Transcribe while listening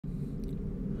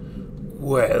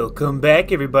Welcome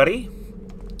back, everybody,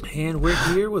 and we're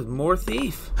here with more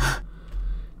Thief.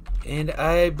 And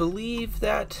I believe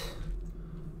that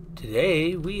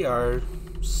today we are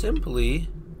simply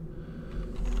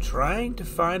trying to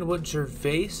find what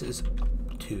Gervais is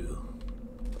up to,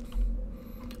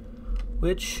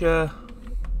 which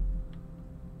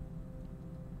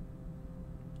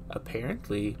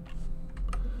apparently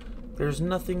there's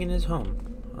nothing in his home.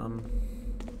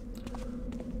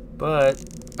 But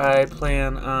I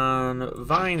plan on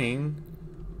vining.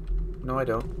 No, I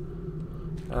don't.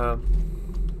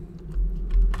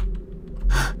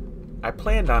 I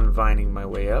planned on vining my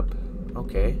way up.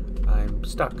 Okay, I'm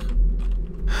stuck.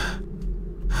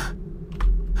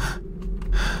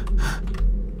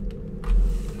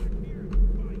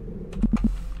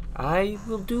 I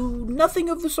will do nothing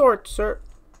of the sort, sir.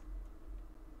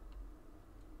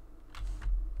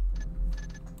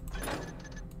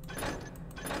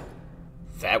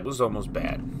 That was almost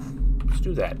bad. Let's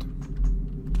do that.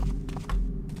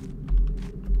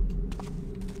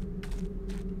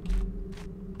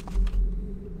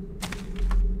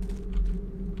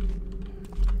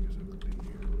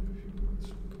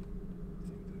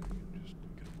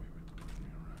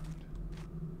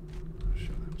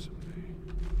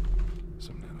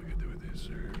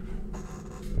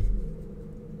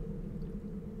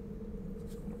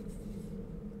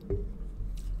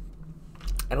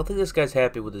 I don't think this guy's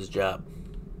happy with his job.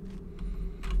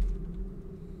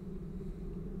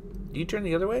 Do you turn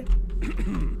the other way?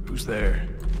 Who's there?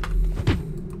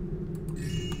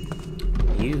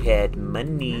 You had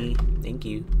money. Thank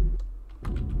you.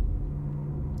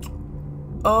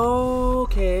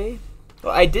 Okay.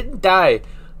 Well, I didn't die,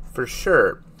 for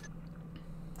sure.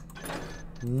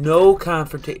 No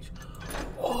confrontation.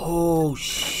 Oh,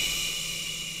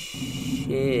 shit.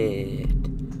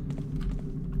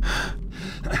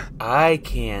 I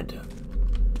can't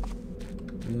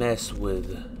mess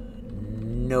with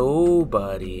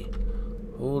nobody.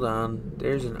 Hold on.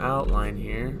 There's an outline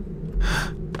here.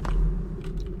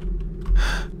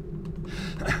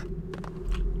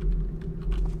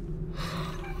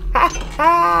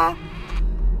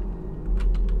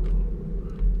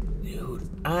 Dude,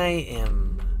 I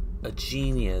am a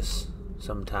genius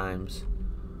sometimes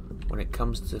when it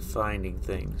comes to finding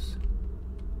things.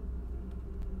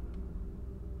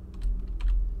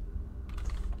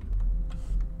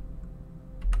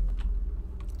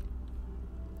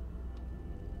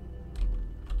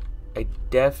 I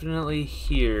definitely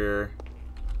hear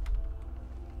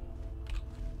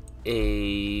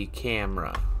a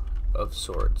camera of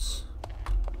sorts.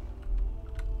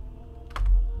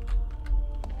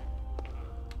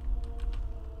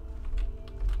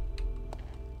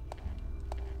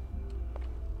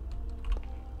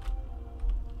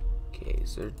 Okay,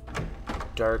 is there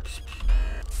dark...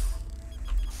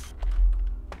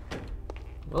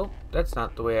 Well, that's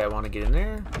not the way I want to get in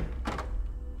there.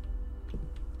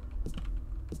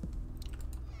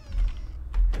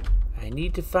 I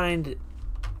need to find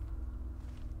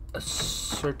a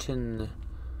certain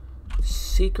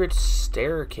secret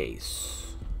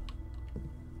staircase.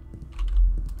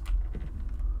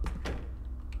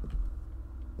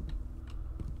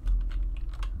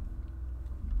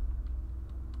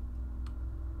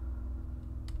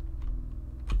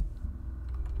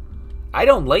 I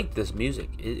don't like this music.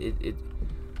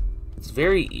 It's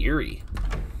very eerie.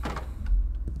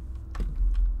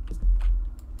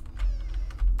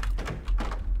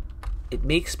 It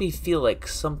makes me feel like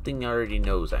something already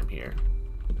knows I'm here,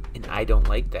 and I don't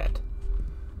like that.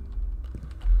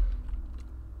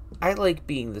 I like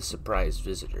being the surprise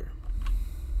visitor.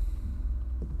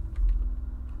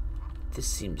 This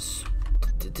seems...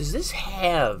 Does this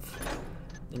have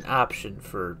an option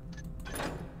for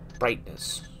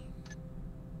brightness?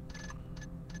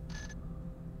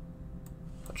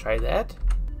 I'll try that.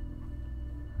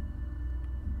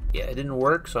 Yeah, it didn't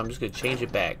work, so I'm just going to change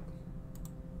it back.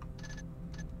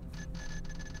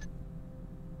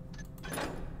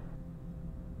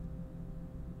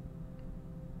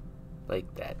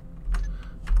 Like that.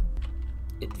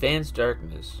 Advanced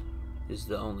darkness is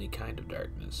the only kind of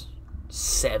darkness.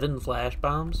 7 flash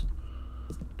bombs?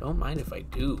 Don't mind if I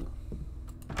do.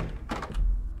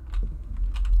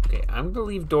 Okay, I'm gonna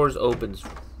leave doors open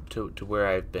to where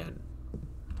I've been.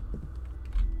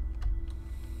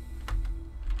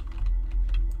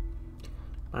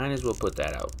 Might as well put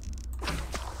that out.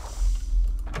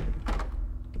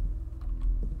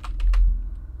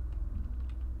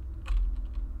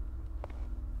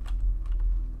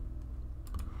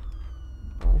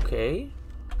 Okay.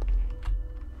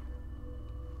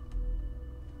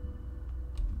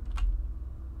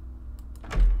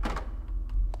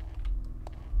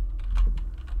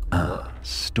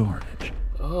 storage.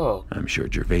 Oh. I'm sure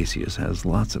Gervasius has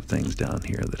lots of things down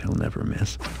here that he'll never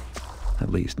miss. At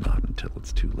least not until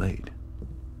it's too late.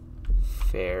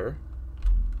 Fair.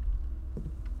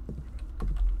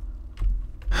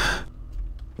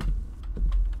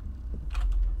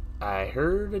 I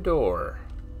heard a door.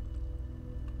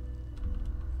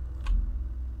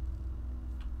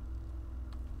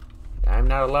 I'm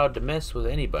not allowed to mess with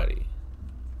anybody.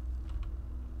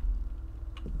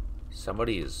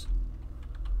 Somebody is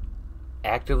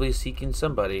actively seeking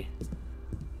somebody.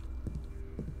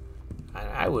 And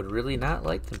I would really not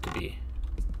like them to be.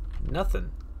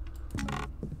 Nothing.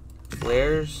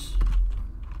 Flares.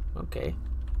 Okay.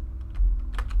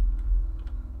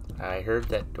 I heard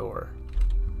that door.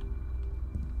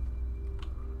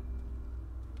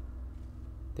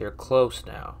 They're close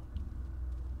now.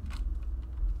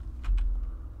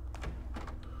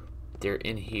 They're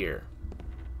in here.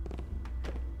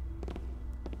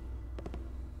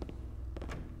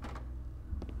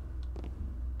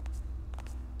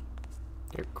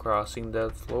 They're crossing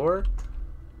the floor.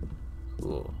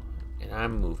 Cool. And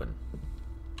I'm moving.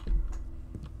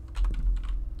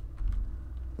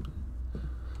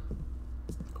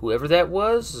 Whoever that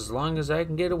was, as long as I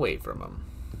can get away from him.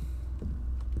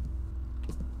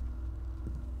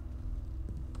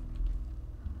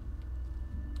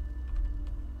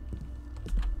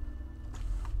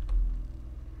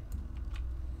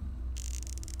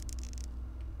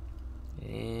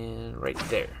 And right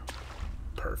there.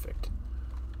 Perfect.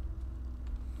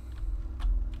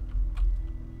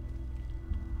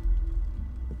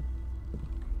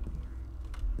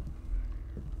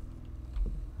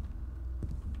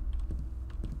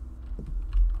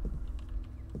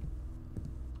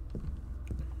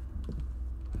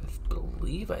 I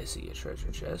believe I see a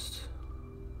treasure chest.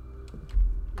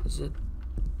 Is it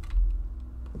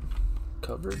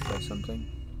covered by something?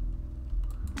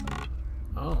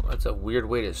 Oh, that's a weird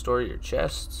way to store your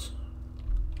chests.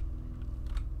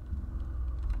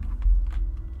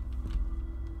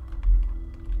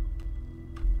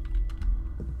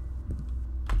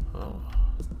 Oh.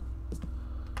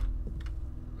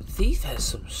 Thief has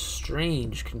some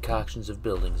strange concoctions of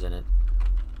buildings in it.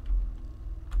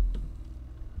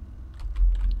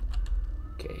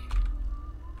 Okay.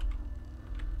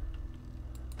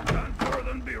 Can't more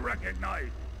than be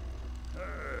recognized.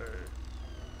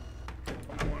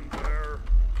 Someone there.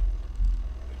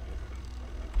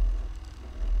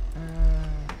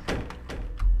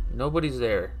 Nobody's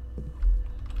there.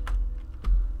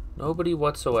 Nobody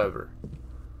whatsoever.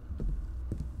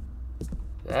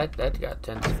 That got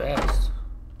tense fast.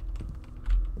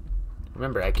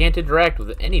 Remember, I can't interact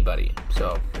with anybody,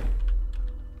 so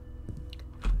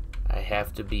I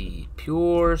have to be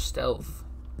pure stealth.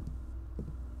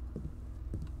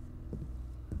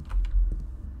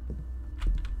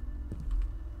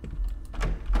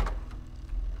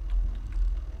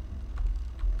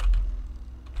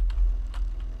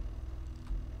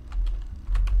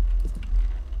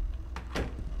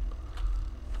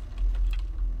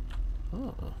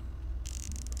 Oh.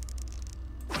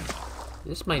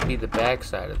 This might be the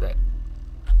backside of that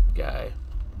guy.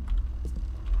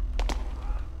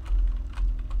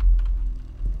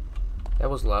 That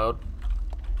was loud.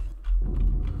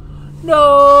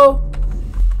 No!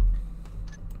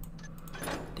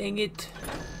 Dang it.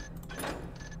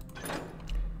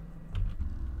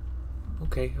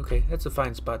 Okay, that's a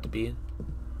fine spot to be in.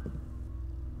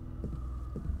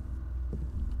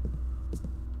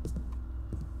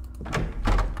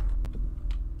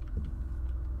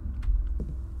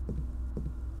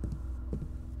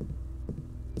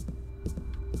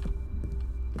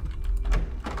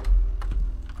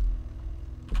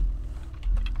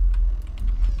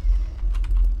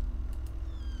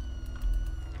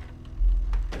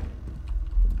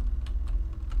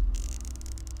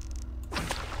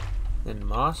 Then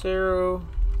moss arrow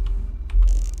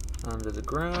onto the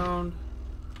ground.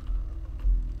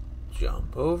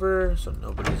 Jump over so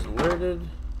nobody's alerted.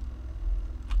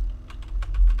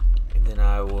 And then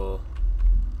I will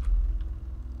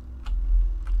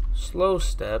slow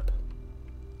step.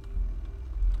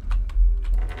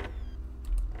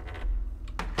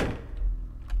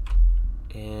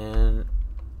 And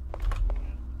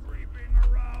Creeping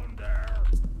around there.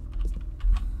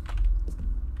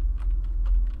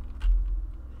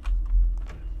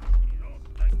 You don't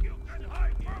think you can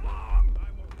hide for long? I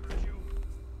won't hurt you.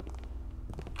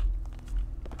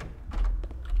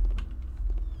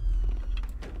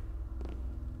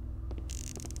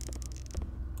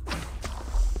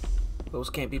 those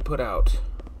can't be put out.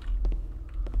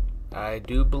 I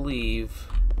do believe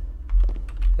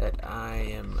that I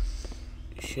am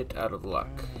shit out of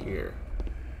luck here.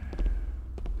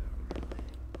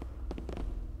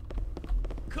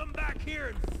 here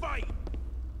and fight.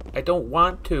 I don't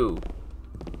want to.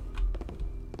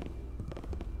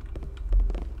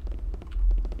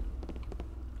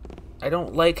 I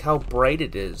don't like how bright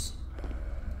it is.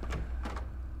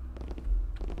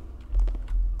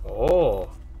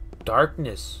 Oh,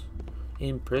 darkness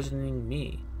imprisoning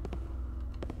me.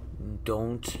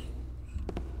 Don't.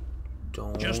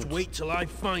 Just wait till I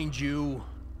find you.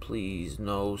 Please,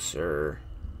 no, sir.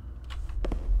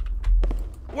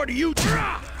 What are you?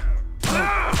 By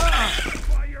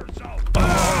yourself.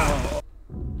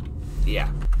 Yeah,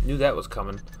 knew that was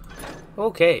coming.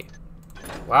 Okay.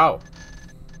 Wow.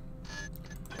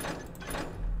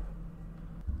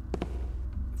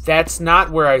 That's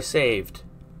not where I saved.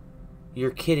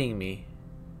 You're kidding me.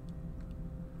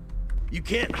 You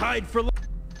can't hide for long.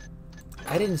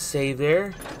 I didn't save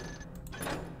there.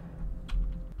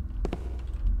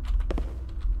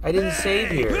 I didn't save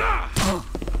here.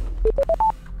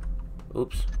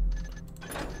 Oops.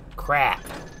 Crap.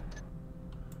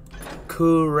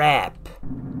 Crap.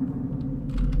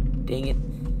 Dang it.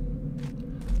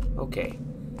 Okay.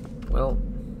 Well,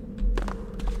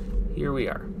 here we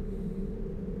are.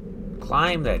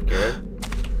 Climb that, Garrett.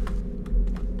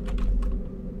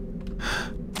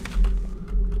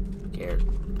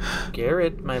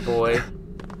 Garrett, my boy.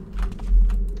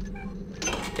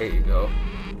 There you go.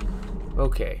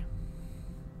 Okay.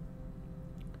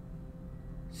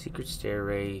 Secret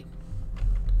stairway.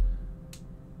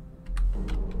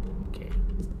 Okay.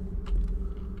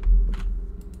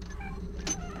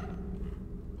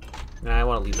 Nah, I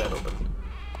want to leave that open.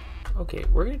 Okay,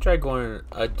 we're going to try going in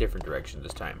a different direction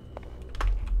this time.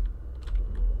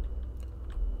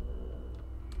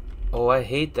 Oh, I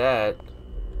hate that.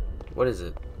 What is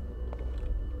it?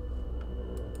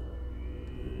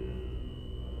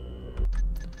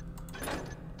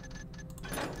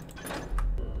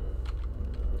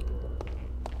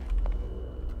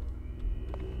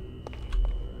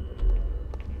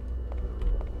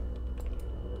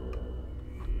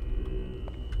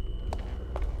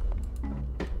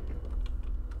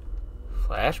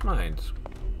 Flash mines.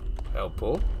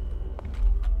 Helpful.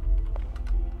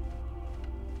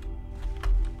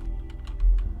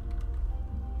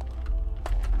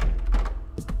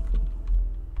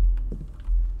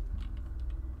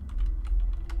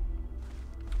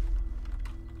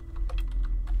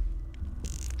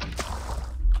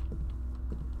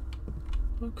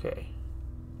 Okay.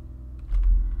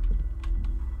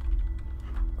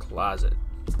 Closet.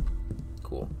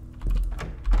 Cool.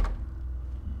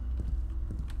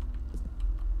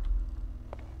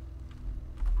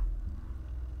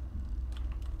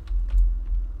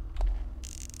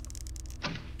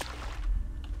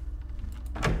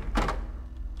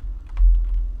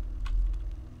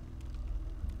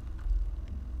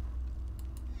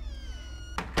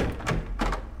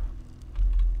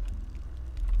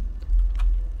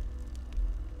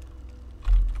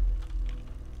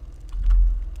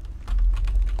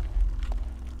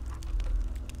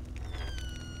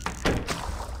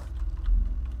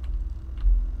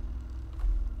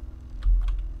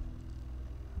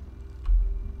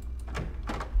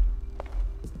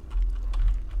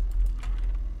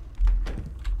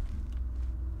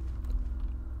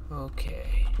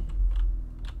 Okay.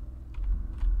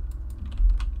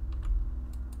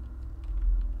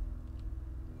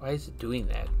 Why is it doing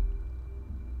that?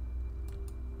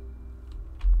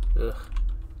 Ugh.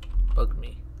 Bugged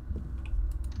me.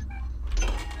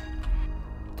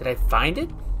 Did I find it?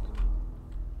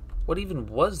 What even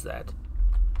was that?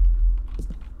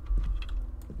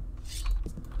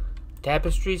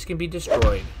 Tapestries can be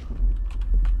destroyed.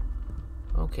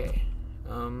 Okay.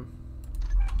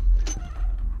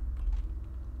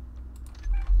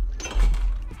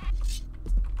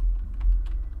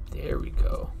 There we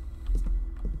go.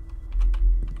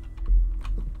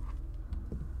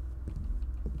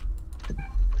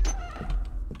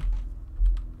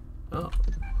 Oh.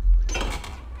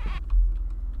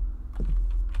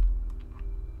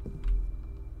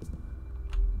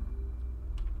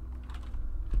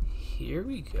 Here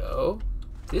we go.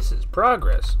 This is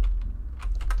progress.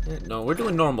 No, we're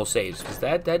doing normal saves because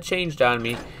that changed on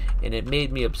me and it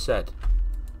made me upset.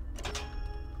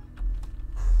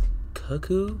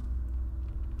 Cuckoo?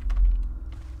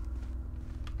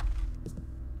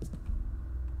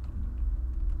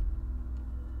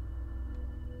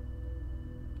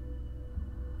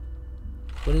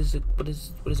 What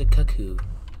is a cuckoo?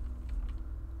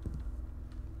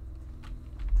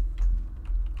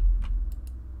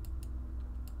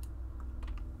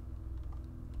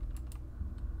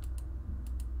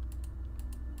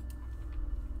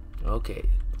 Okay,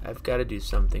 I've got to do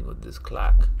something with this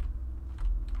clock.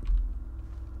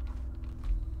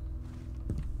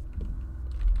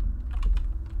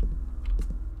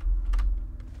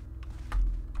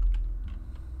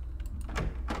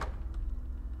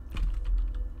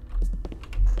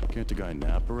 Can't a guy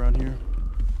nap around here?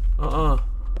 No,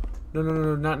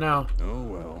 not now. Oh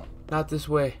well. Not this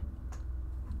way.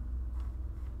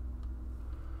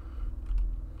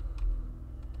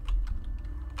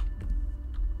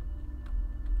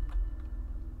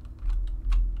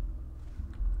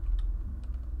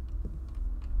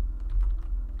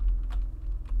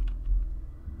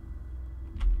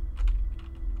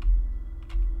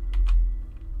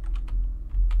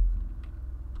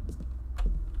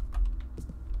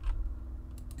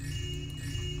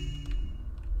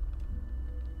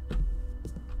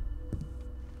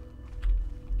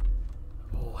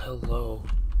 Hello.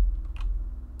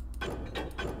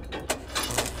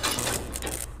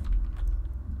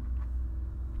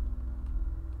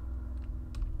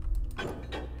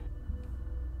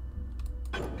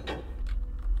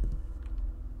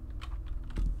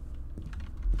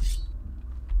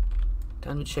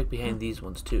 Time to check behind these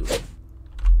ones too.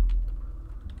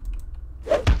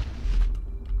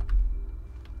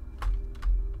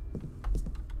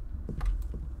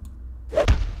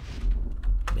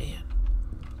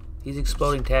 These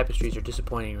exploding tapestries are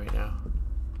disappointing right now.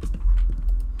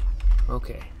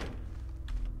 Okay.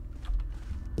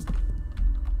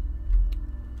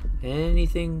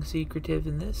 Anything secretive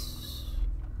in this?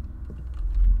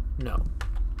 No.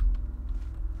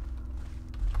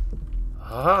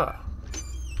 Aha!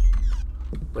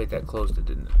 Wait, that closed it,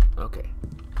 didn't it? Okay.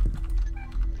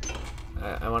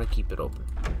 I want to keep it open.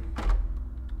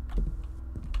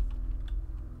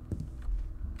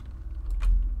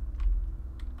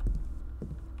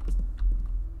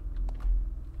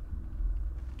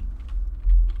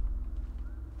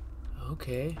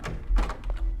 Okay.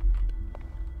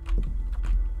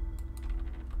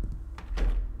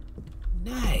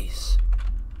 Nice.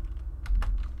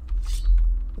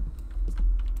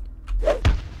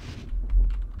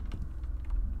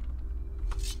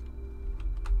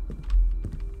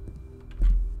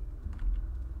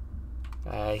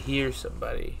 I hear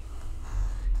somebody,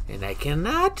 and I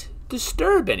cannot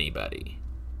disturb anybody.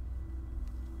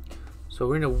 So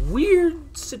we're in a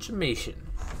weird situation.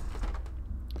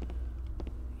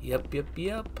 Yep.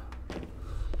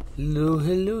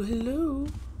 Hello.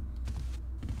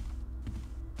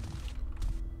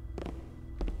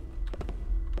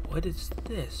 What is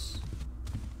this?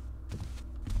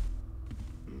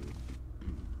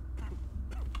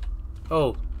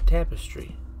 Oh,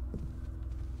 tapestry.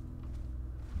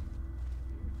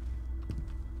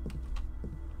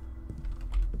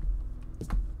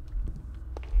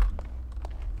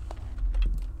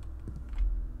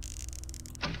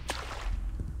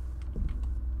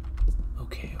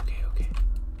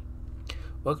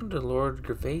 Welcome to Lord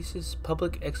Gervais's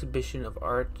public exhibition of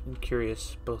art and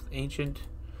curious, both ancient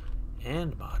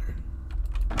and modern.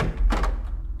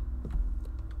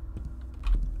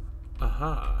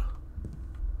 Aha.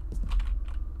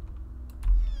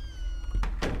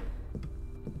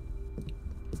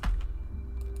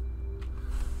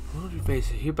 Lord Gervais is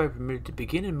hereby permitted to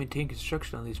begin and maintain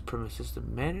construction on these premises. The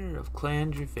manor of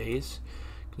Clan Gervais.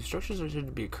 Constructions are said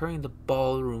to be occurring in the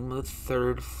ballroom of the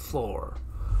 3rd floor.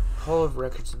 Hall of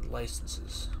Records and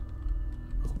Licenses.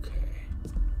 Okay.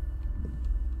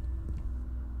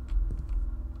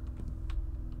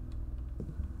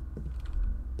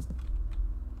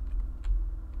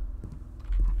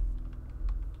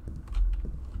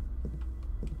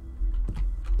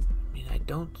 I mean, I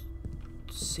don't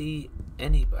see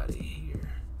anybody here.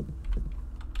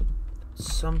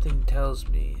 Something tells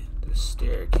me the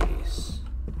staircase.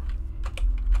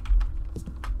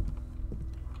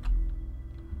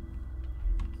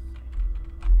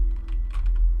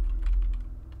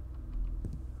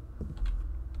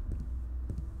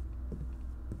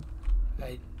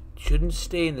 Shouldn't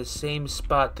stay in the same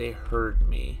spot they heard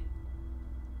me.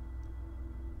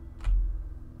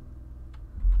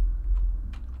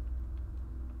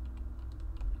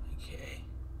 Okay.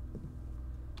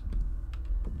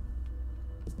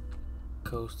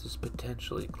 Coast is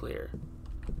potentially clear.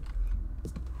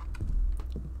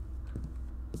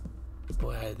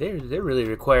 Boy, they're really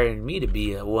requiring me to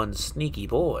be one sneaky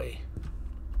boy.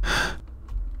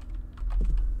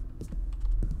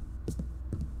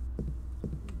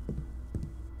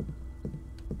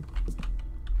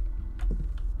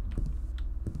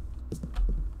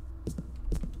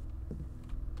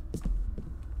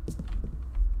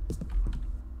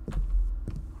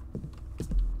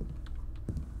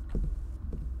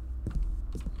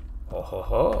 Oh ho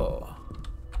ho.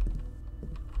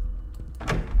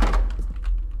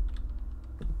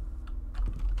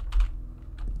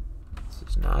 This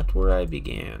is not where I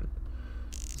began.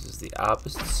 This is the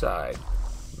opposite side.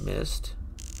 Missed.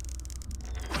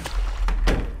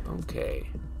 Okay.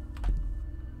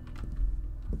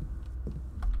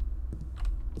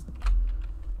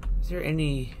 there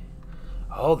any...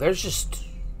 Oh, there's just...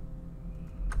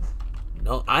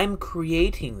 No, I'm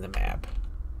creating the map.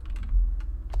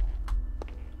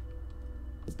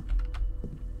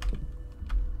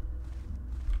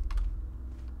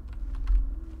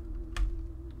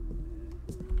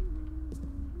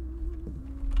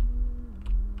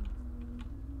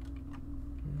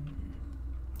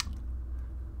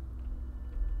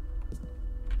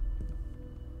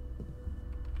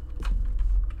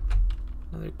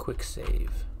 Another quick save.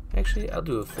 Actually, I'll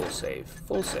do a full save.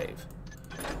 Full save.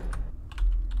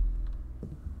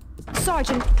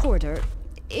 Sergeant Porter,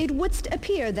 it wouldst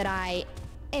appear that I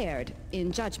erred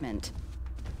in judgment.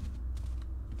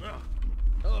 Oh,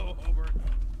 hello, Hobart.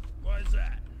 Why is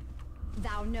that?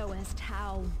 Thou knowest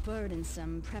how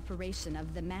burdensome preparation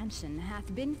of the mansion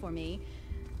hath been for me.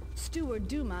 Steward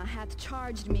Duma hath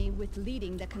charged me with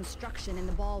leading the construction in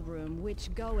the ballroom,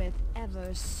 which goeth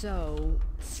ever so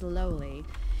slowly.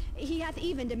 He hath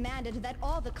even demanded that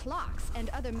all the clocks and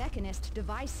other mechanist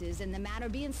devices in the manor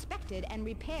be inspected and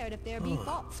repaired if there be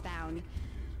faults found.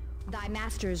 Thy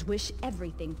masters wish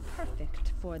everything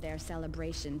perfect for their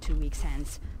celebration 2 weeks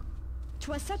hence.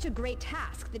 'Twas such a great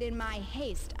task that in my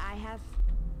haste I have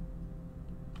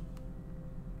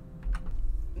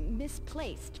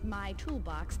misplaced my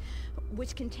toolbox,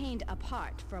 which contained a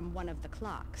part from one of the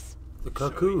clocks. The So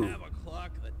cuckoo. we have a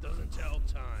clock that doesn't tell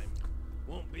time.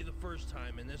 Won't be the first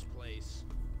time in this place.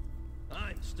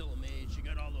 I'm still amazed you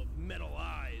got all those metal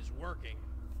eyes working.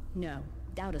 No,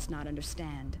 thou dost not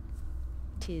understand.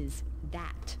 'Tis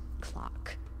that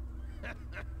clock.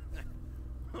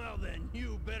 Well then,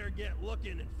 you better get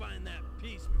looking and find that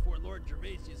piece before Lord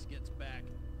Gervasius gets back.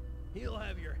 He'll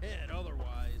have your head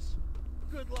otherwise.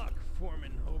 Good luck,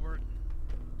 Foreman Hobart.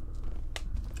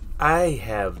 I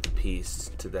have the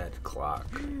piece to that clock.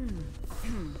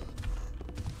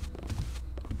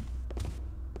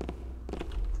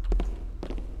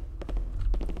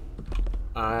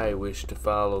 I wish to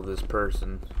follow this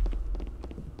person.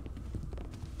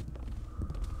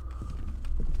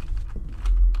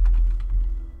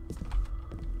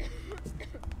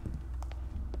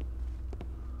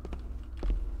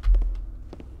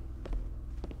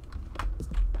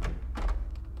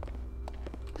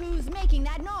 Who's making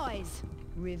that noise?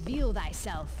 Reveal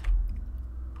thyself.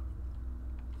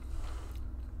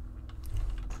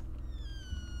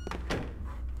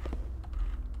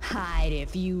 Hide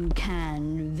if you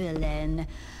can, villain.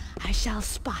 I shall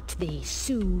spot thee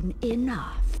soon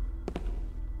enough.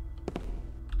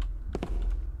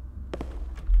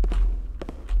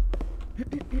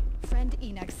 Friend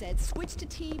Enoch said, switch to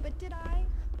tea, but did I?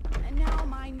 And now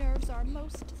my nerves are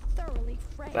most thoroughly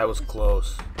frayed. That was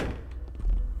close.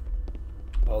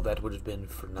 All that would have been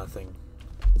for nothing.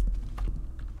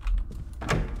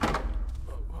 Guess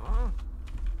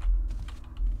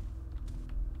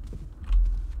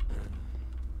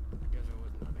it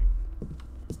was nothing.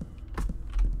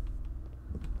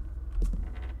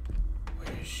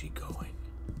 Where is she going?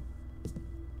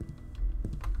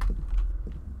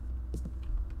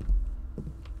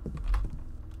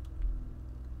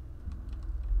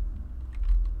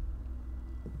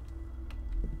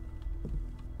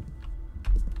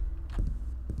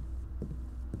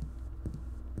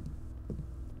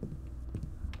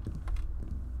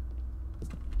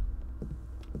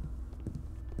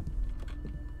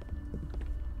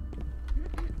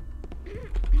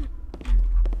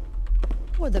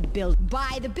 For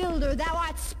by the builder thou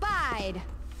art spied.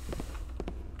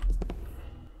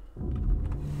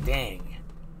 Dang.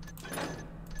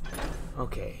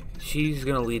 Okay, she's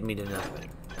gonna lead me to nothing.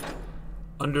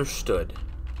 Understood.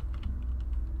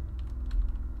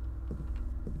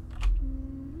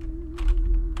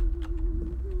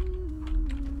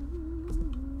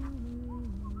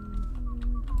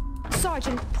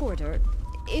 Sergeant Porter,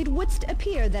 it wouldst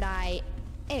appear that I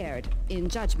erred in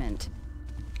judgment.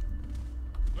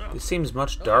 This seems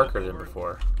much darker than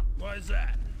before. Why is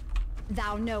that?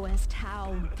 Thou knowest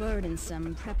how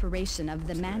burdensome preparation of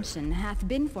the mansion hath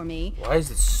been for me. Why is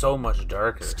it so much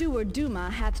darker? Steward Duma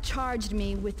hath charged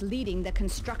me with leading the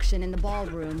construction in the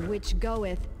ballroom, which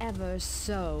goeth ever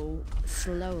so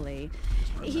slowly.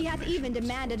 He hath even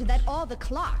demanded that all the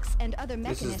clocks and other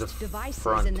This is the mechanist devices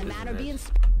front, in the isn't manor be it?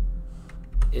 inspected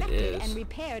It and is.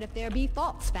 repaired if there be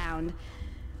faults found.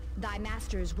 Thy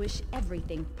masters wish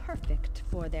everything perfect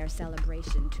for their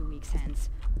celebration 2 weeks hence.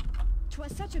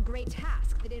 'Twas such a great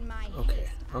task that in my Okay,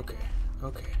 haste okay,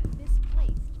 okay. I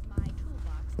misplaced my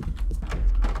toolbox, which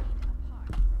contained a part from one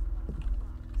of the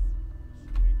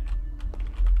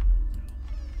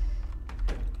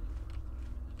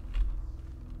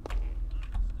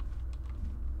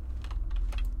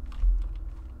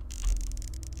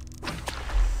clocks.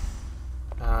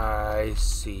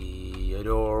 see a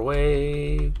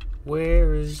doorway.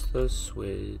 Where is the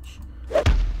switch?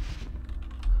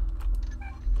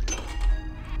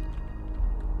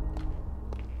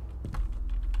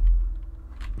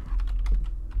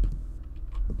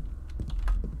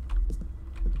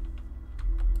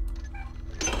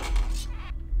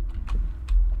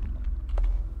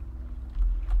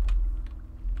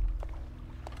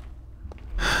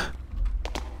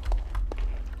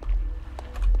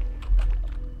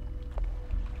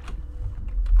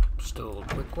 Just a little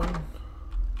quick one.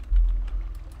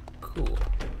 Cool.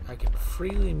 I can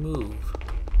freely move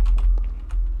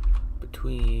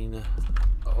between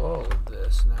all of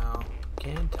this now,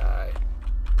 can't I?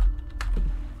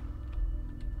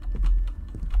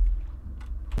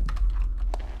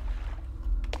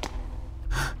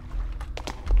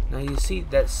 Now you see,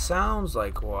 that sounds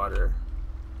like water,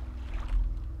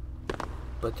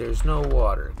 but there's no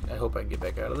water. I hope I can get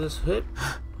back out of this. Hit.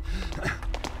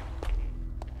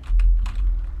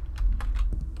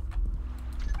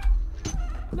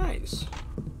 Nice.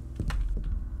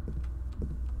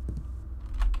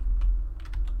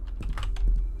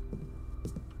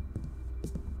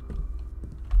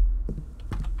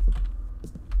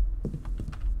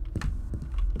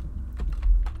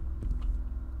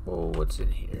 Oh, what's in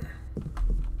here?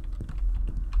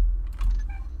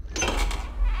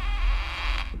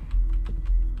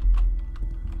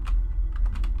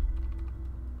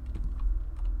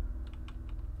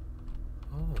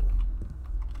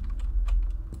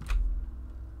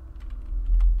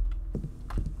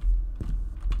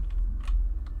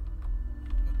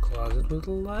 Closet with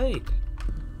a light.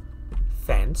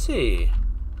 Fancy.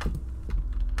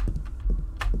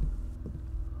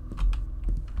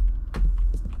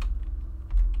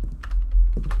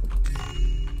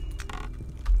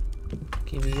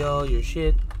 Give me all your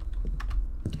shit.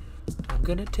 I'm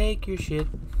gonna take your shit.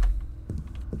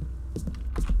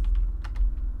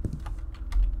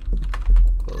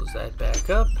 Close that back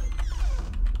up.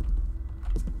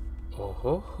 Oh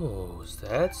ho ho, is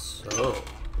that so?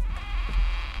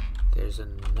 There's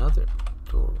another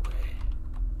doorway.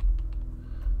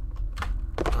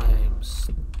 I'm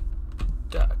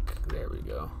stuck. There we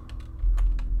go.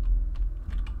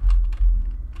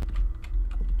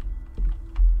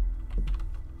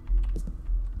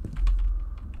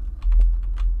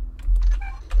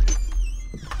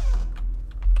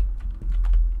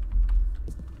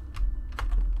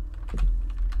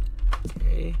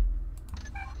 Okay.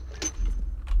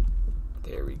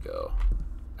 There we go.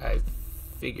 I've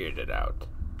figured it out.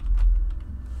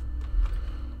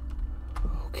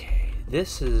 Okay,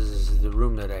 this is the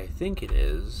room that I think it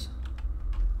is.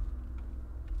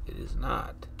 It is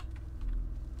not.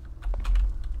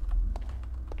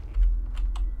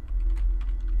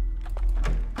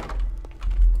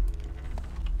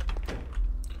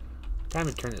 Time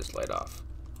to turn this light off.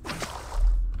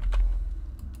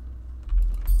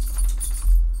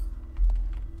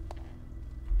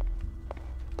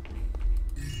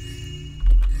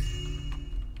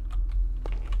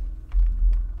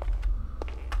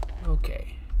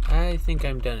 Okay, I think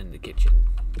I'm done in the kitchen.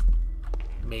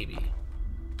 Maybe.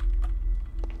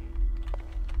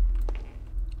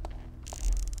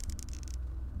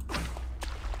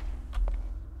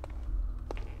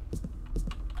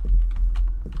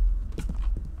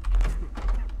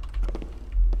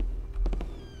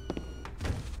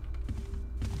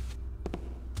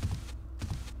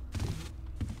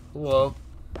 Hello.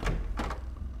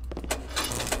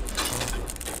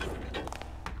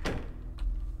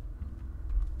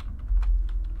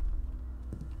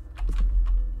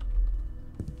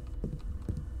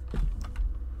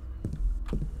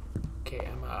 Okay,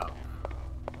 I'm out.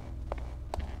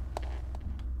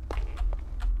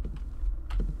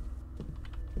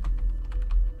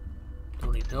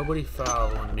 Don't need nobody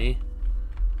following me.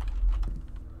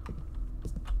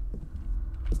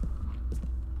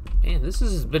 Man, this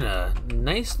has been a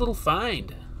nice little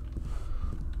find.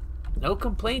 No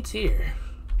complaints here.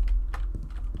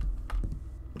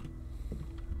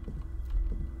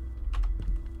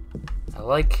 I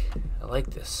like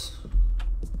this.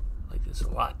 I like this a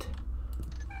lot.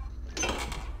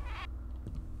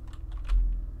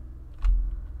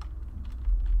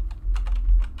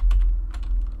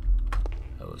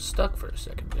 I was stuck for a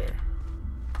second there.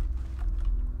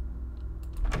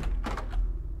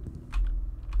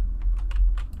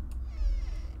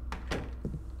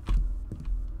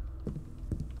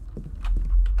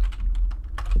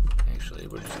 Actually,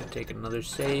 we're just gonna take another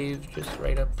save just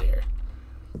right up there.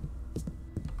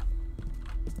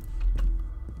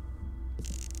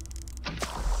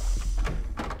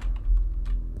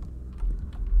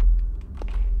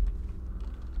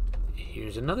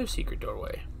 Here's another secret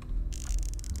doorway.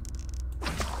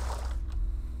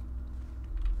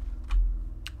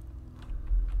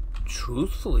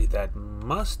 Truthfully, that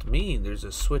must mean there's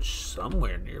a switch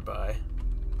somewhere nearby.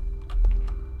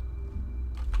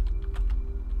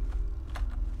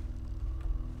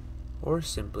 Or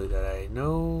simply that I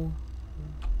know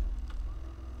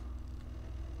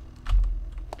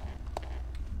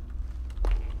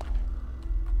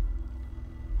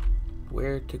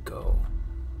where to go.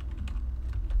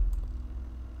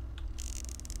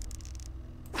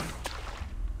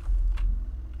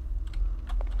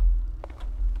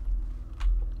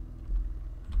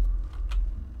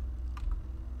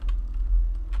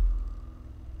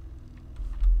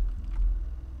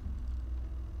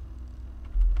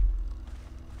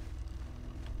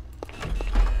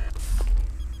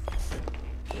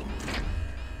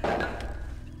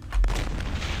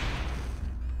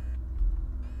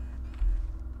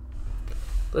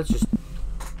 Let's just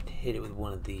hit it with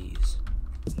one of these.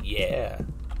 Yeah.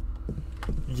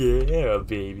 Yeah,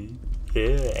 baby.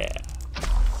 Yeah.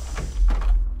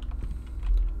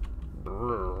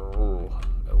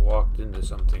 I walked into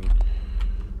something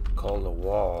called a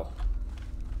wall.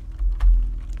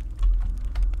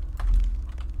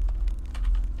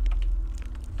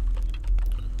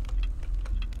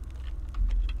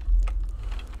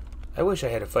 I wish I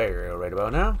had a fire arrow right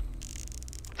about now.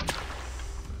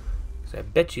 I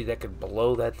bet you that could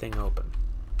blow that thing open.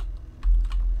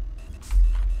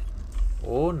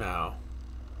 Oh, now.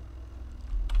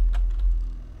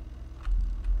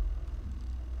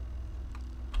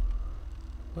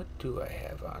 What do I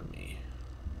have on me?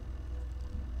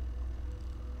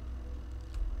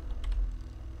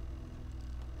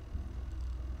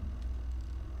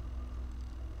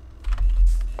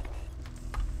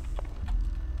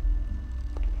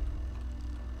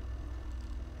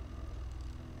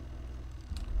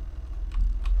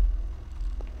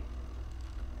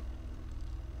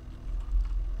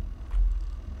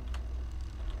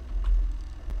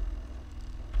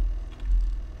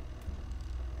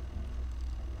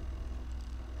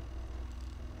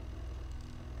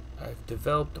 I've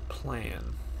developed a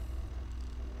plan.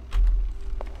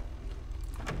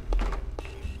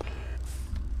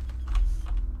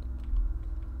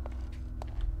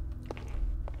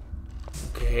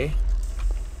 Okay.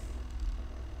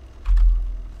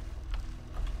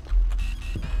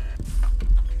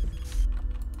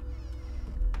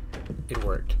 It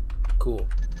worked. Cool.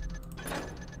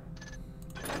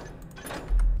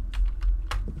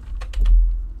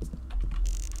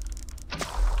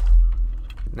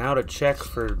 Now to check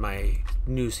for my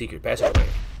new secret passageway.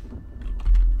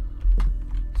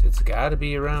 It's gotta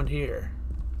be around here,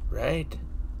 right?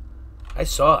 I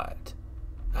saw it.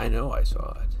 I know I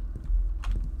saw it.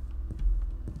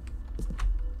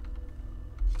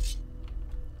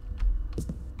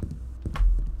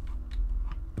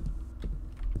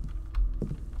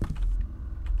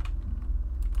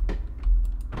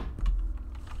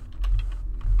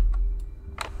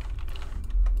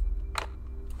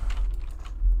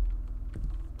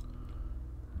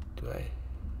 Do I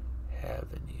have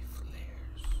any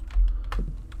flares?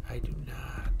 I do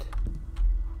not.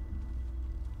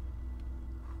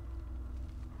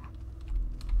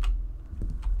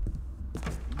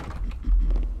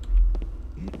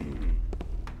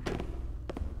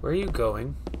 Where are you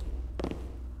going?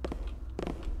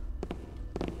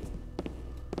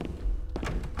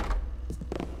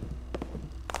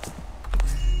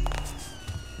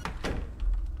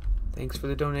 Thanks for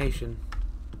the donation.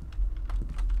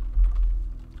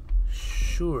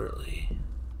 Surely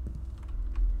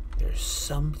there's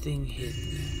something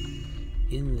hidden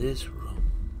in this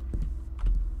room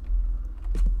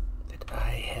that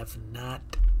I have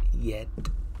not yet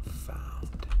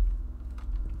found.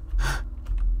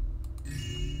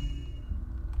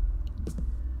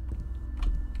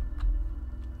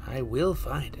 I will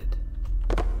find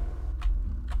it.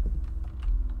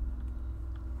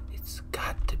 It's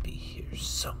got to be here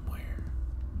somewhere.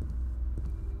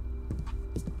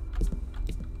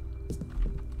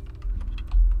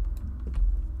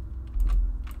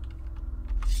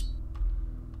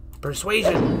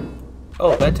 Persuasion!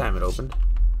 Oh, that time it opened.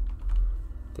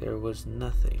 There was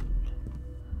nothing.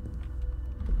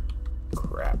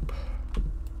 Crap.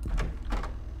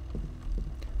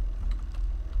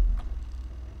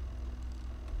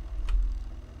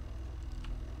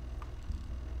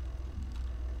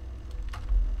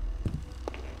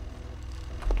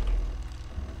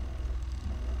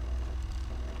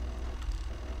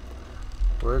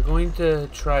 We're going to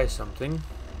try something.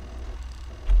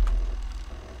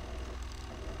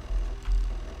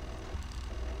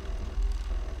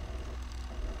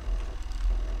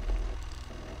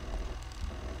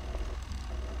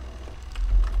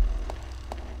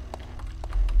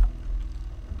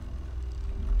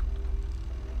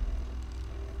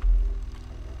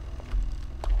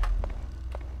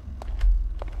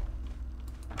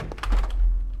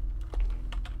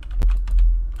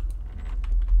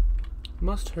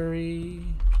 Must hurry.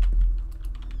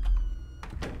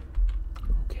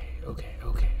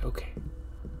 Okay.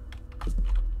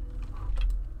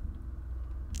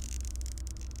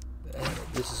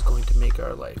 This is going to make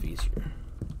our life easier.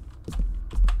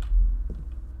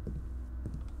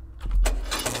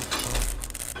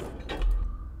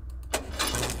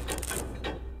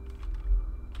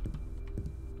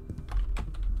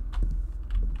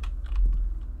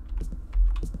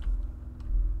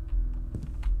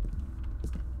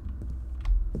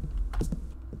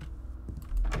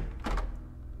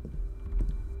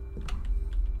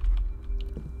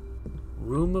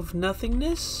 Room of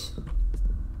nothingness?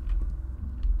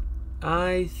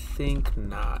 I think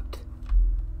not.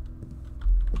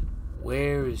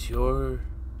 Where is your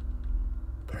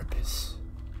purpose?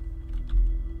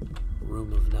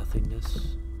 Room of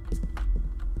nothingness?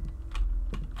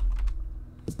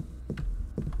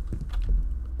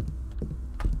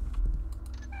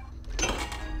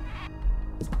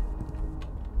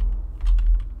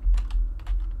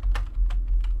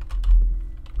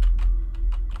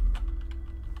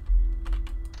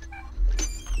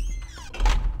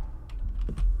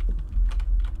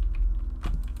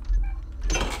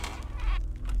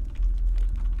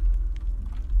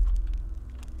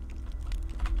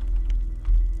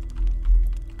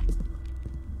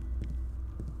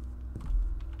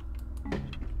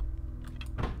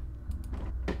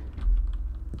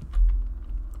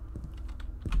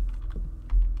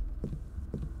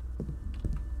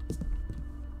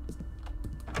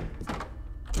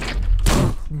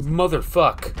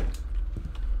 Motherfuck.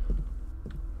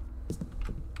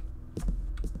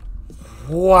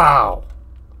 Wow.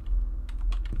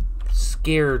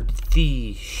 Scared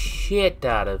the shit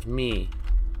out of me.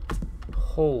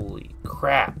 Holy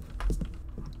crap.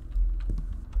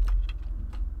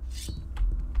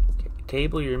 Okay,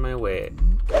 table, you're in my way.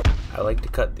 I like to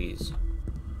cut these.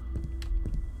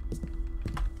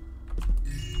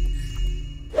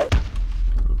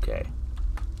 Okay.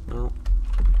 Well,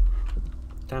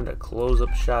 time to close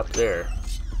up shop there.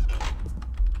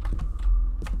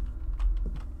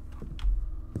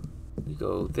 We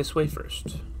go this way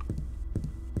first.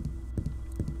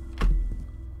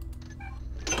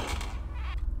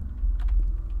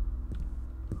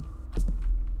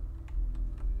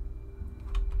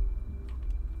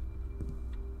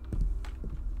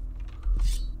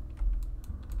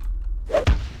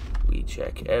 We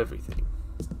check everything.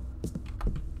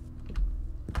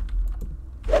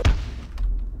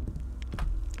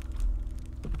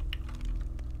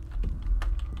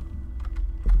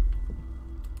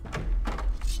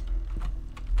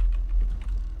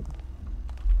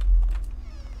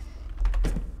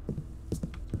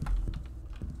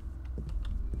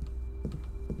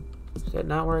 Is that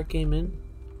not where I came in?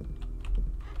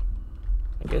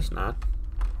 I guess not.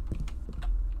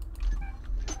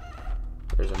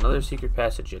 There's another secret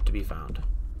passage yet to be found.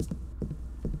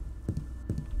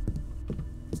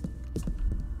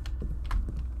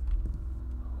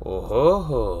 Oh ho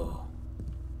ho.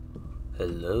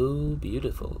 Hello,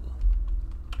 beautiful.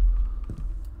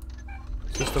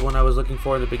 Is this the one I was looking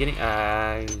for in the beginning?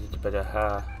 Oh.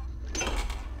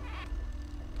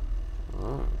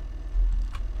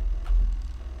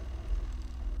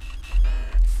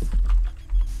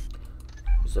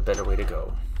 There's a better way to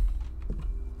go.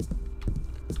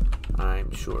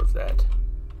 I'm sure of that.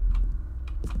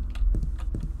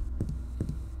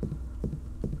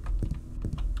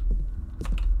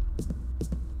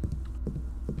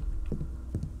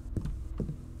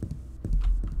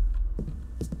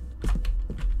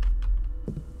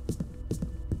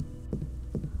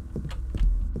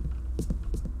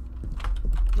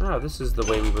 Oh, this is the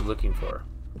way we were looking for.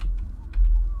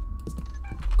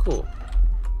 Cool.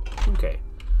 Okay.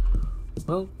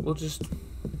 Well, we'll just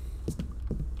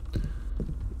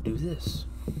do this.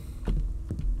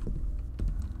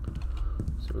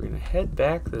 So we're gonna head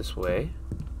back this way.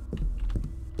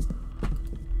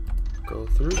 Go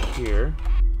through here.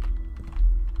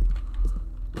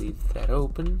 Leave that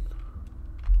open.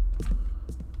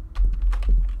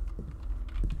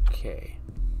 Okay.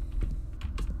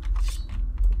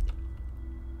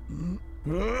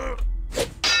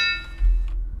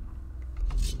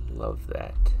 Love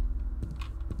that.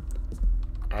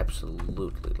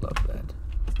 Absolutely love that.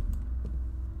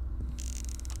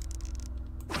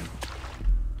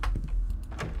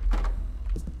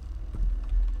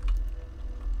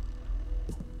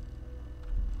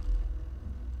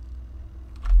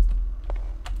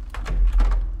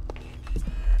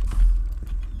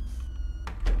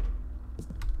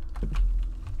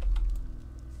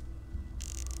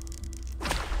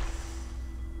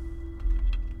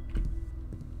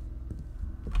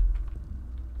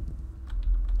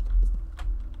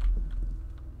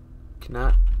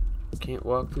 Can't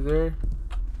walk through there.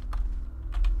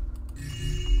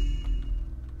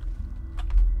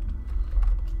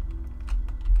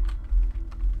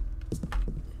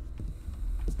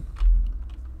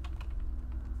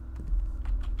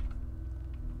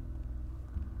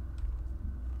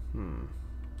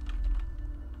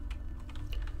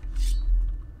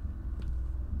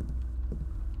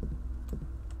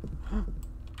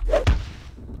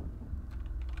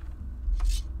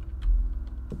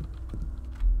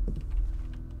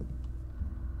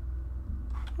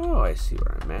 Oh, I see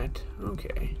where I'm at.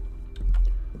 Okay.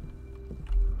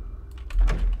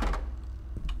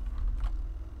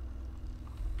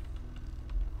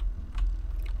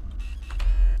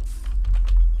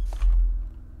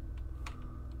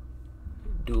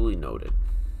 Duly noted.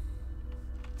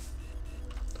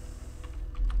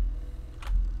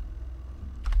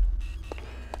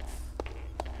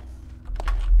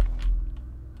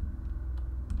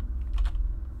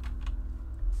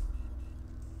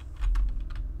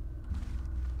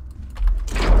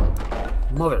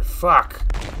 Motherfuck.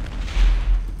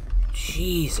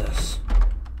 Jesus.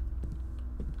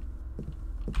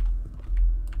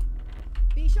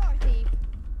 Be sure, thief.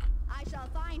 I shall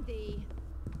find thee.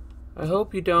 I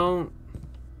hope you don't.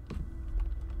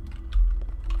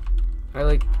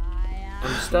 I'm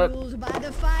stuck. Fueled by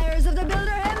the fires of the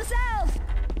builder himself.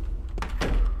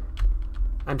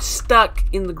 I'm stuck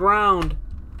in the ground.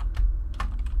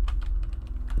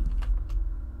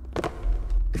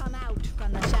 Come out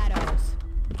from the shadows.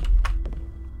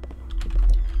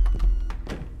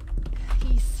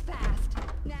 He's fast.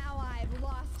 Now I've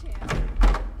lost him.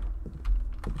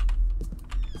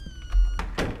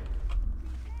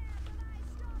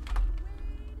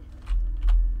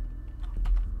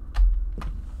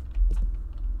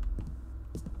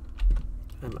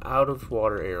 I'm out of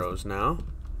water arrows now.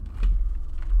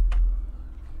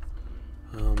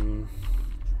 You're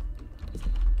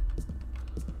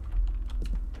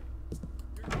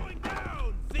going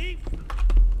down, thief!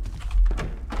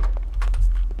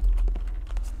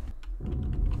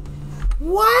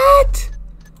 What?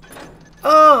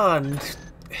 Oh.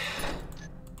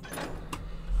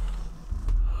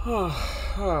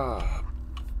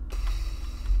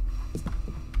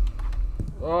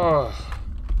 Oh.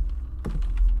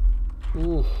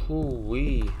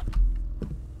 Ooh-wee.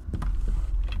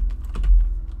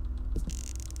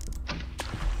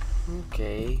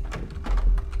 Okay.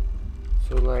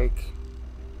 So, like...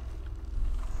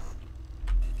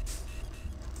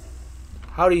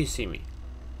 How do you see me?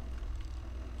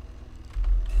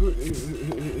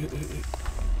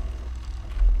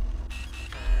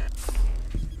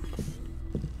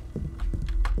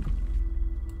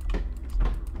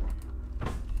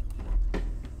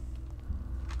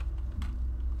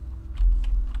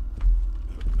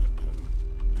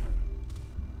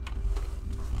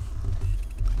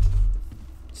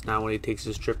 It's not when he takes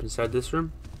his trip inside this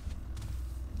room.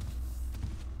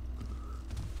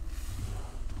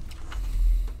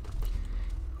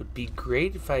 Would be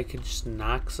great if I could just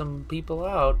knock some people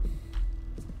out.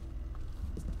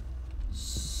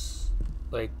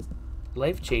 Like,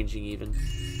 life-changing even.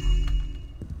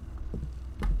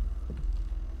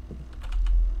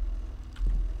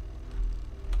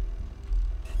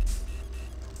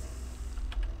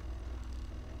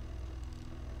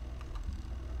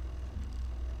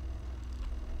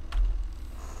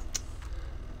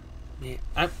 Man,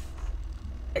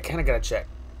 I kind of gotta check.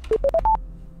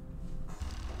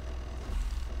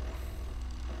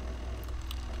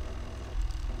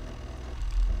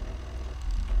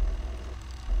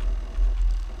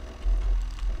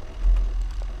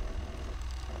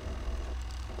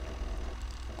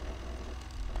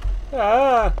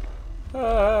 Ah!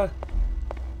 Ah!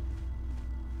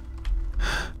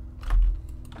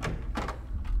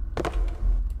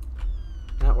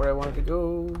 Not where I wanted to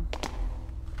go.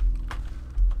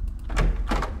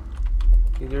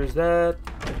 Okay, there's that.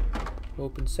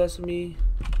 Open sesame.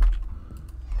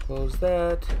 Close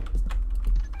that.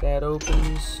 That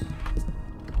opens.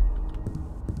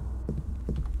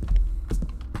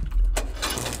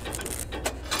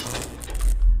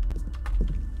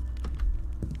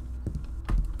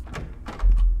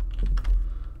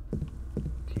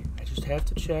 Have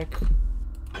to check.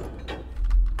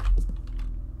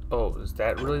 Oh, is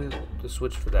that really the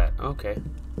switch for that? Okay.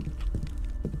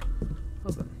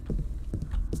 Well then.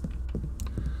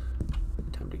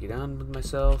 Time to get on with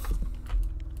myself.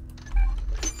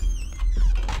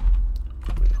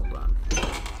 Wait, hold on.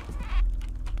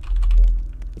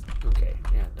 Okay,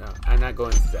 yeah, no, I'm not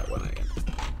going through that one again.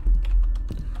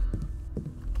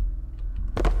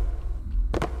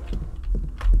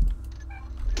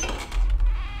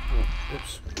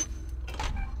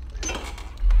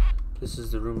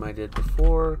 is the room I did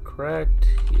before, correct?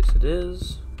 Yes, it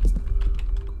is.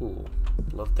 Cool.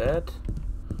 Love that.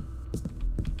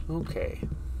 Okay.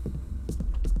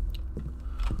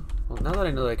 Well, now that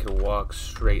I know that I can walk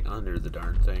straight under the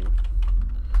darn thing,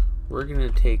 we're going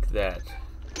to take that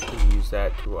and use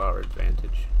that to our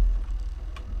advantage.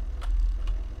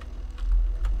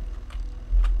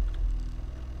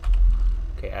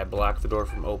 Okay, I blocked the door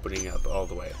from opening up all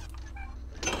the way.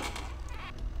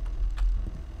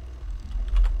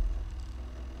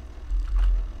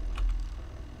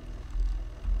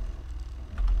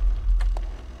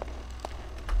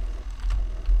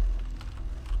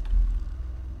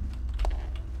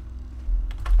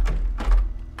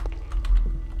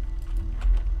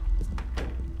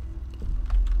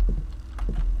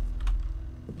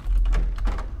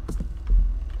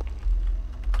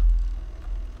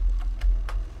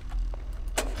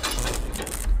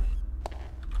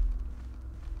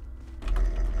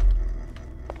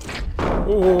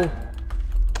 Oh.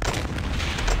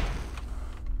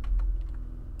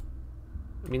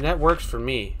 I mean, that works for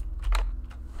me.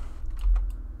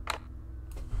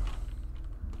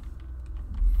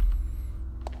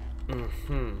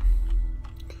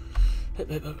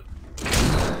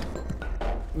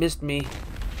 Missed me.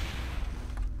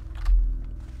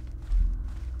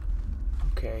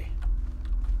 Okay.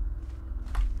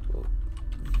 Well,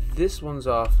 this one's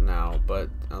off now, but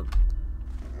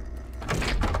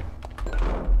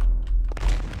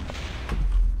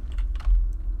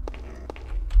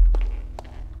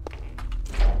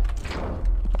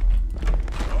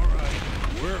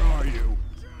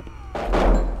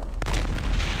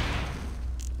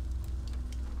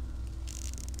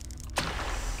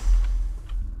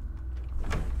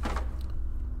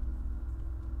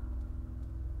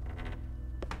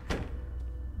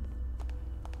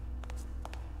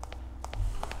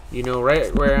you know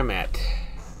right where I'm at.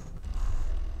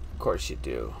 Of course you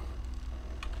do.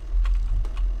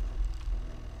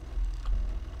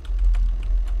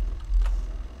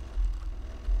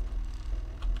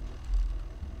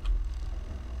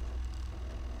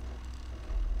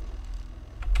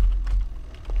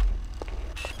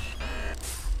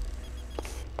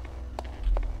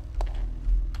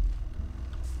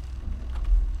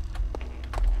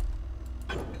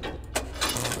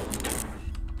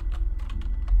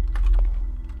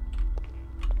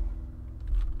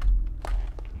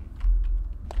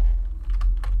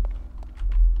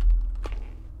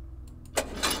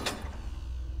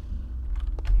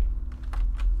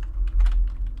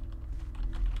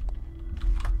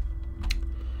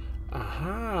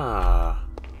 Aha.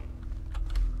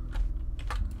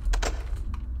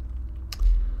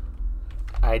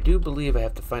 I do believe I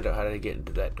have to find out how to get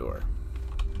into that door.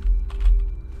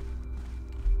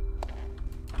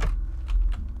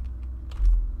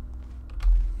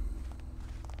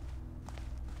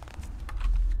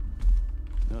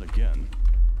 Not again.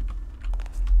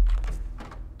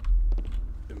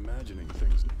 Imagining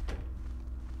things.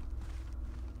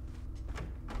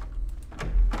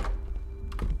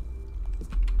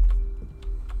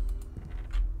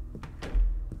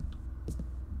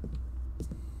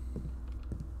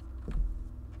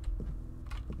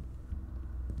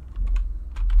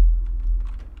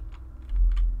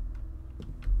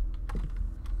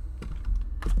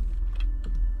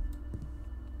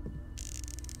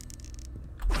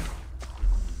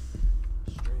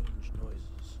 Strange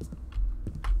noises.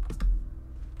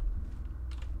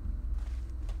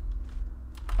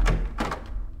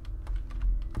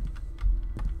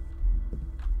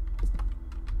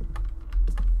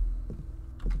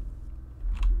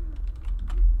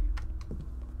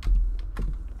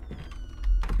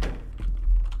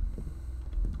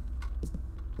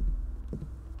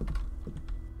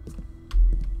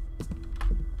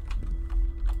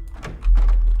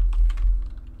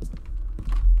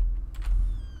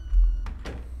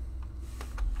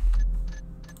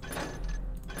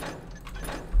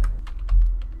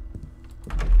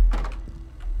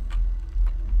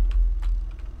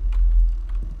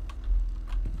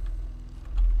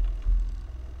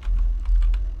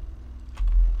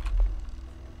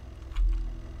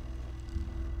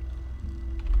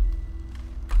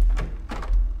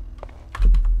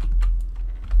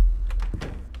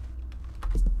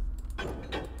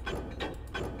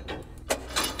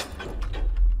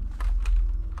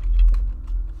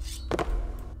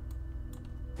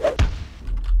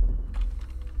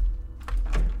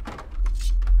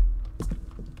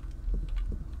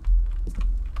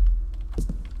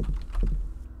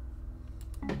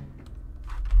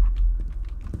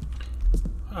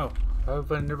 Oh, how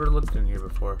have I never looked in here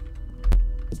before?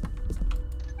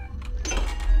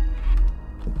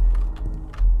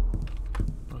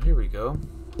 go.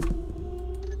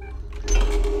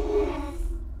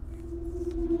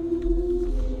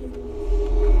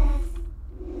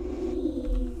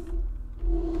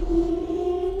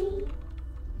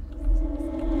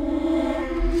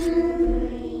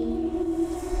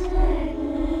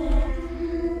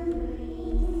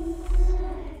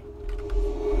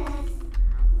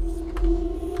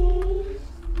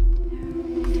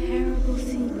 Terrible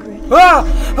secret. Ah!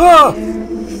 Ah!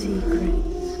 Terrible secrets.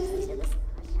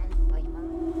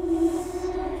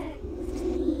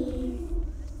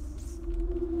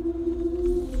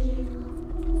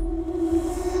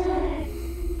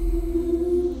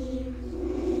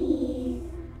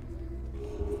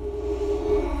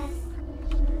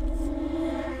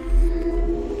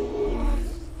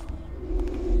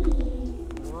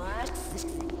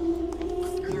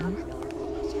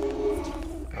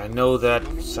 I know that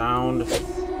sound.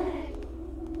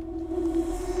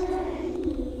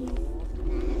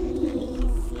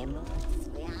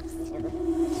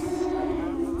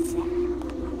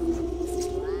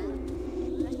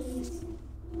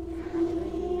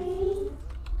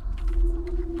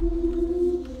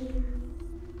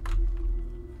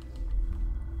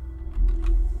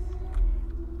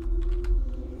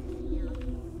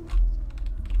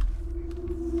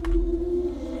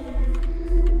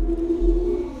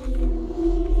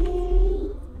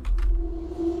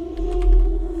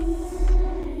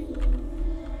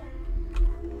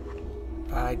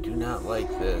 I do not like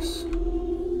this.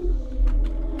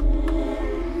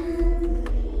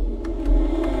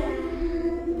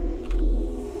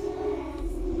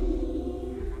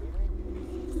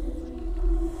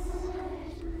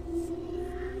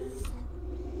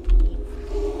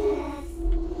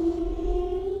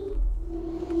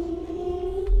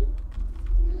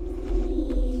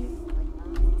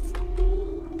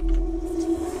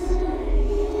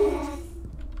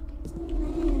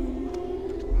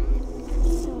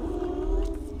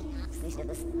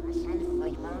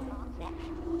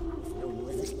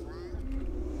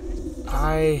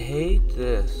 I hate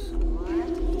this.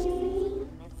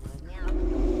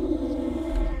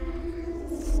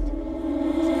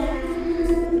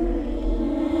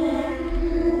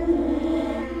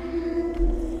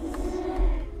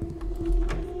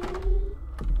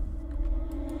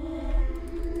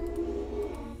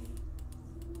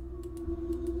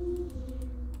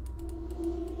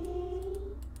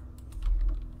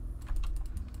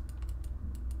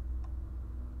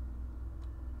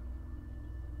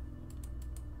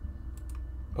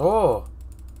 Oh.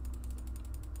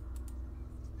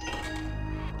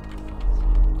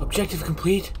 Objective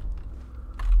complete.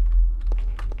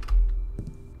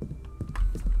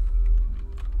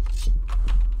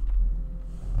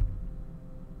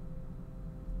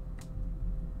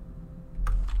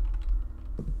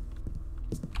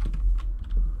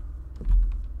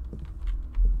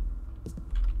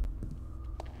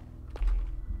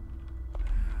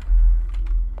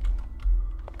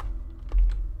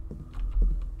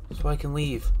 So I can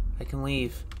leave. I can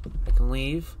leave. I can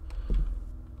leave.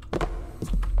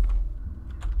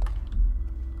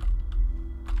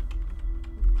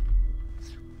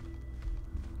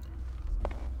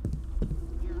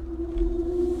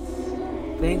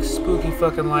 Thanks, spooky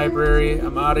fucking library.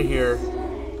 I'm out of here.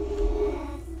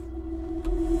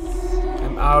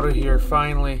 I'm out of here,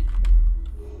 finally.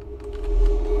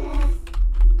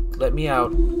 Let me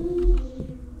out.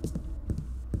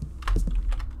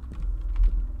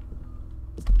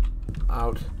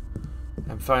 Out.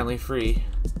 I'm finally free.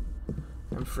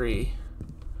 I'm free.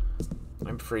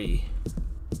 I'm free.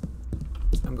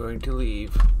 I'm going to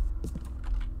leave.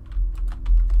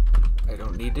 I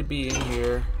don't need to be in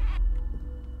here.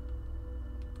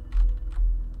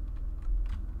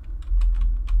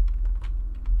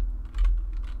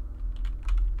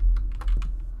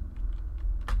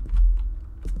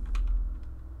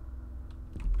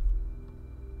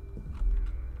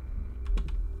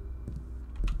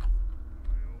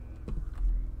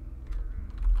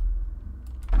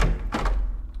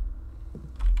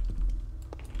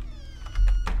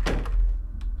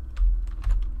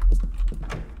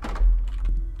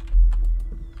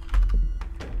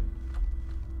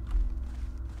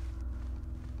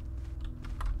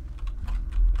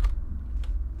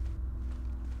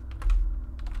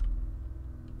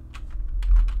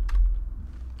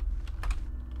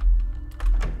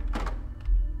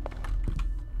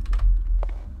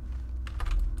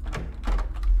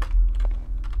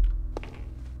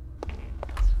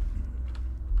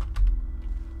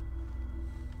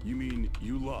 You mean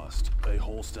you lost a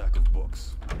whole stack of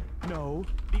books? No,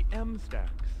 the M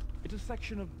stacks. It's a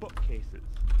section of bookcases.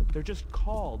 They're just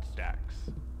called stacks.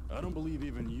 I don't believe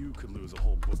even you could lose a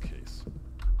whole bookcase.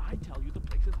 I tell you the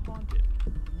place is haunted.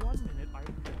 1 minute I...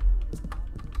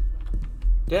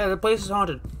 Yeah, the place is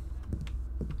haunted.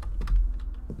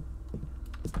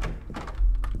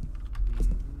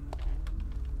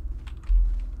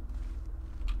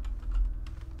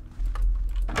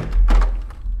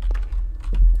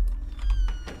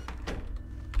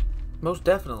 Most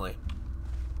definitely.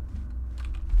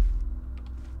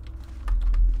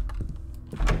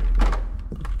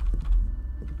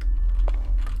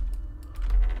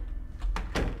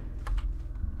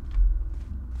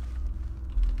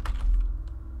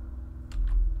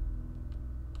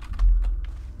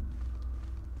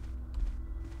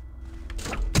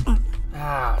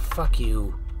 Ah, fuck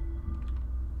you.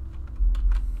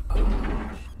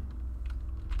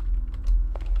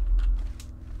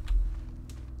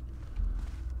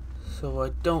 So I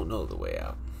don't know the way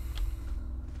out.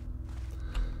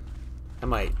 I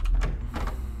might.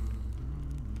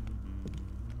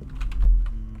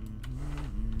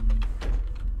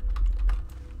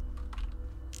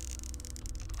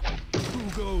 Who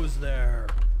goes there?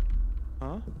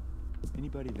 Huh?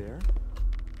 Anybody there?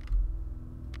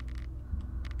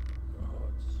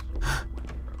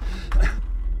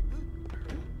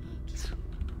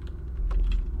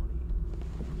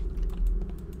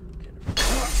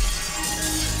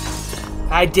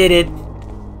 I did it.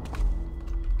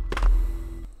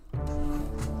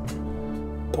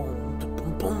 Boom,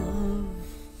 boom, boom.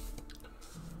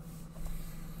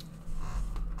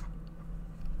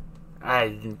 I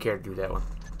didn't care to do that one.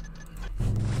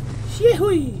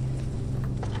 Shee-hoo!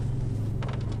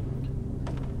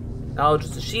 Knowledge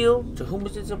is a shield. To whom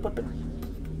is it a weapon?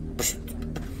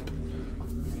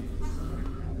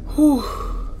 Whew.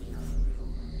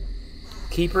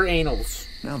 Keeper anals.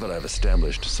 Now that I've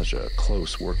established such a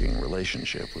close working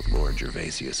relationship with Lord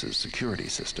Gervasius's security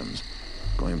systems,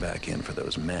 going back in for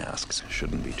those masks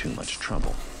shouldn't be too much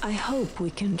trouble. I hope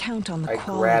we can count on the I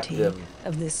grabbed quality them.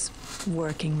 of this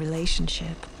working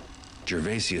relationship.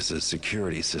 Gervasius's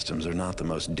security systems are not the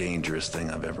most dangerous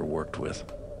thing I've ever worked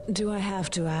with. Do I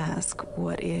have to ask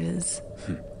what is?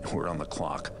 We're on the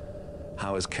clock.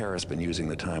 How has Karras been using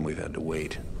the time we've had to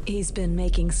wait? He's been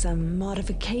making some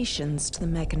modifications to the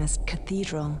Mechanist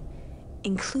Cathedral,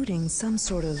 including some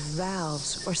sort of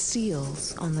valves or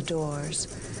seals on the doors.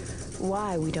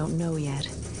 Why, we don't know yet.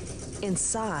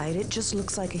 Inside, it just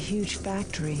looks like a huge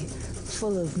factory,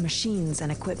 full of machines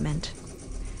and equipment.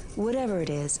 Whatever it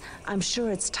is, I'm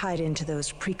sure it's tied into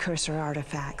those precursor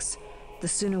artifacts. The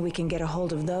sooner we can get a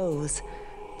hold of those,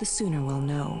 the sooner we'll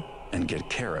know. And get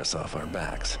Karras off our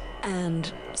backs.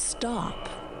 And stop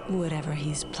whatever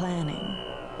he's planning.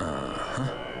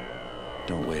 Uh-huh.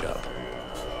 Don't wait up.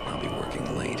 I'll be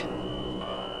working late.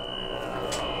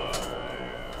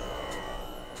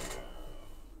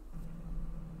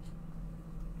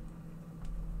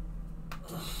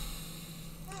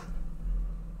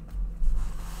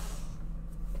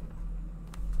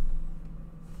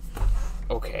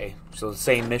 Okay, so the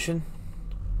same mission?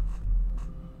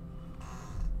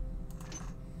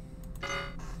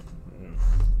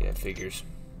 Yeah, figures.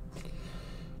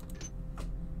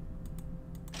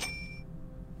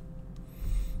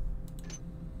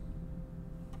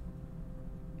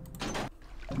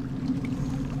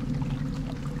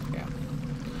 Yeah.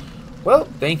 Well,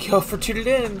 thank y'all for tuning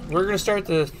in. We're gonna start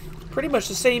the pretty much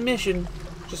the same mission,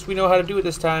 just we know how to do it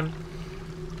this time.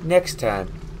 Next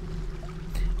time,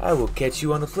 I will catch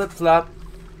you on the flip-flop.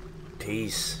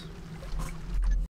 Peace.